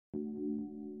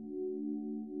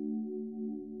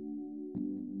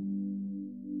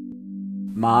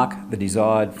Mark the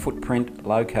desired footprint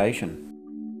location.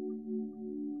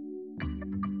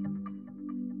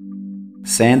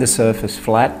 Sand the surface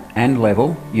flat and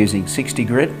level using 60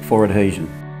 grit for adhesion.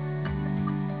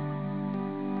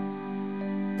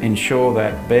 Ensure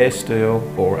that bare steel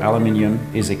or aluminium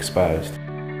is exposed.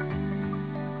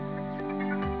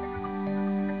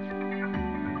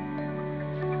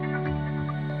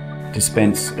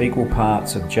 Dispense equal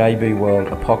parts of JB Weld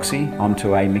epoxy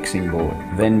onto a mixing board,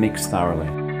 then mix thoroughly.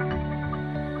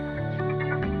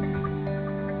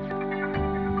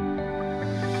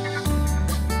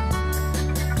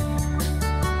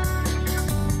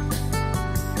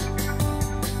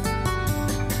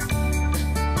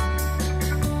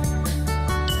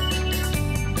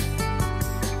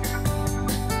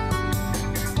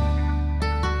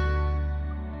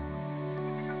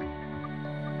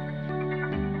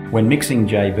 When mixing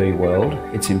JB Weld,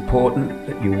 it's important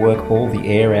that you work all the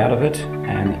air out of it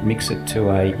and mix it to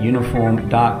a uniform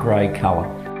dark grey colour.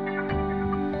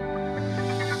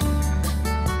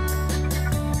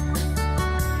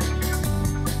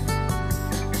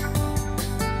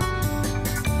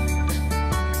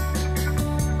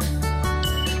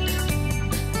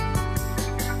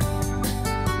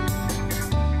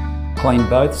 Clean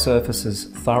both surfaces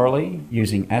thoroughly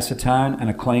using acetone and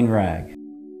a clean rag.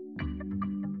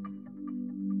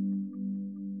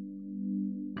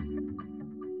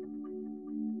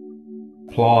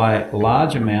 Apply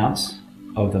large amounts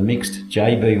of the mixed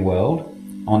JB Weld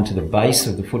onto the base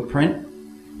of the footprint,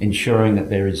 ensuring that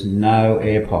there is no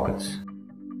air pockets.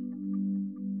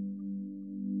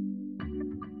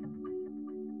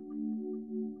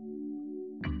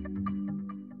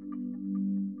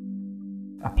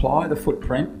 Apply the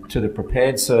footprint to the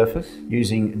prepared surface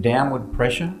using downward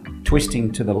pressure,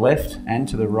 twisting to the left and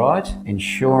to the right,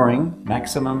 ensuring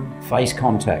maximum face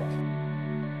contact.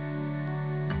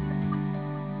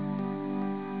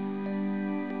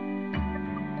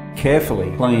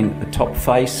 Carefully clean the top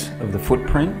face of the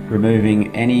footprint,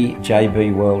 removing any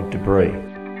JB Weld debris.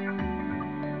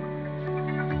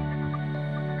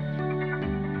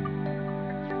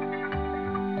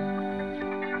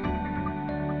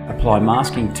 Apply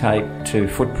masking tape to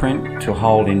footprint to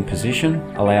hold in position.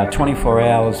 Allow 24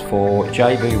 hours for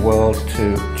JB Weld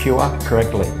to cure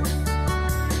correctly.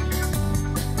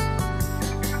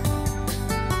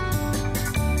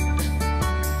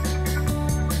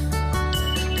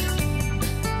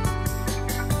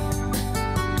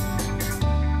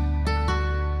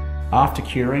 After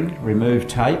curing, remove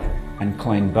tape and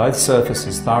clean both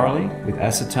surfaces thoroughly with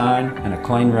acetone and a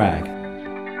clean rag.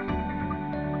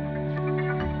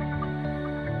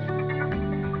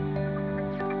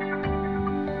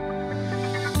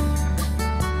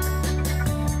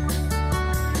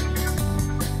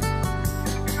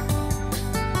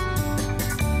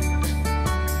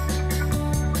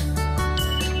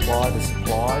 Apply the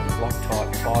supplied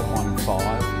Loctite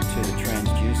 515 to the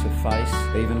transducer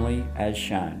face evenly as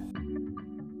shown.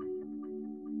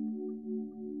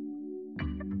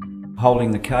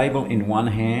 Holding the cable in one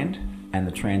hand and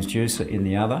the transducer in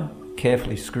the other,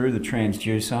 carefully screw the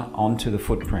transducer onto the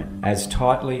footprint as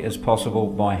tightly as possible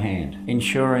by hand,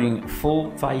 ensuring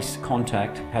full face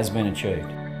contact has been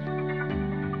achieved.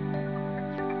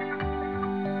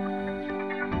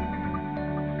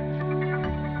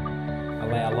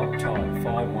 Allow Loctite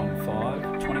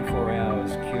 515 24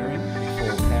 hours curing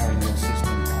before powering your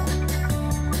system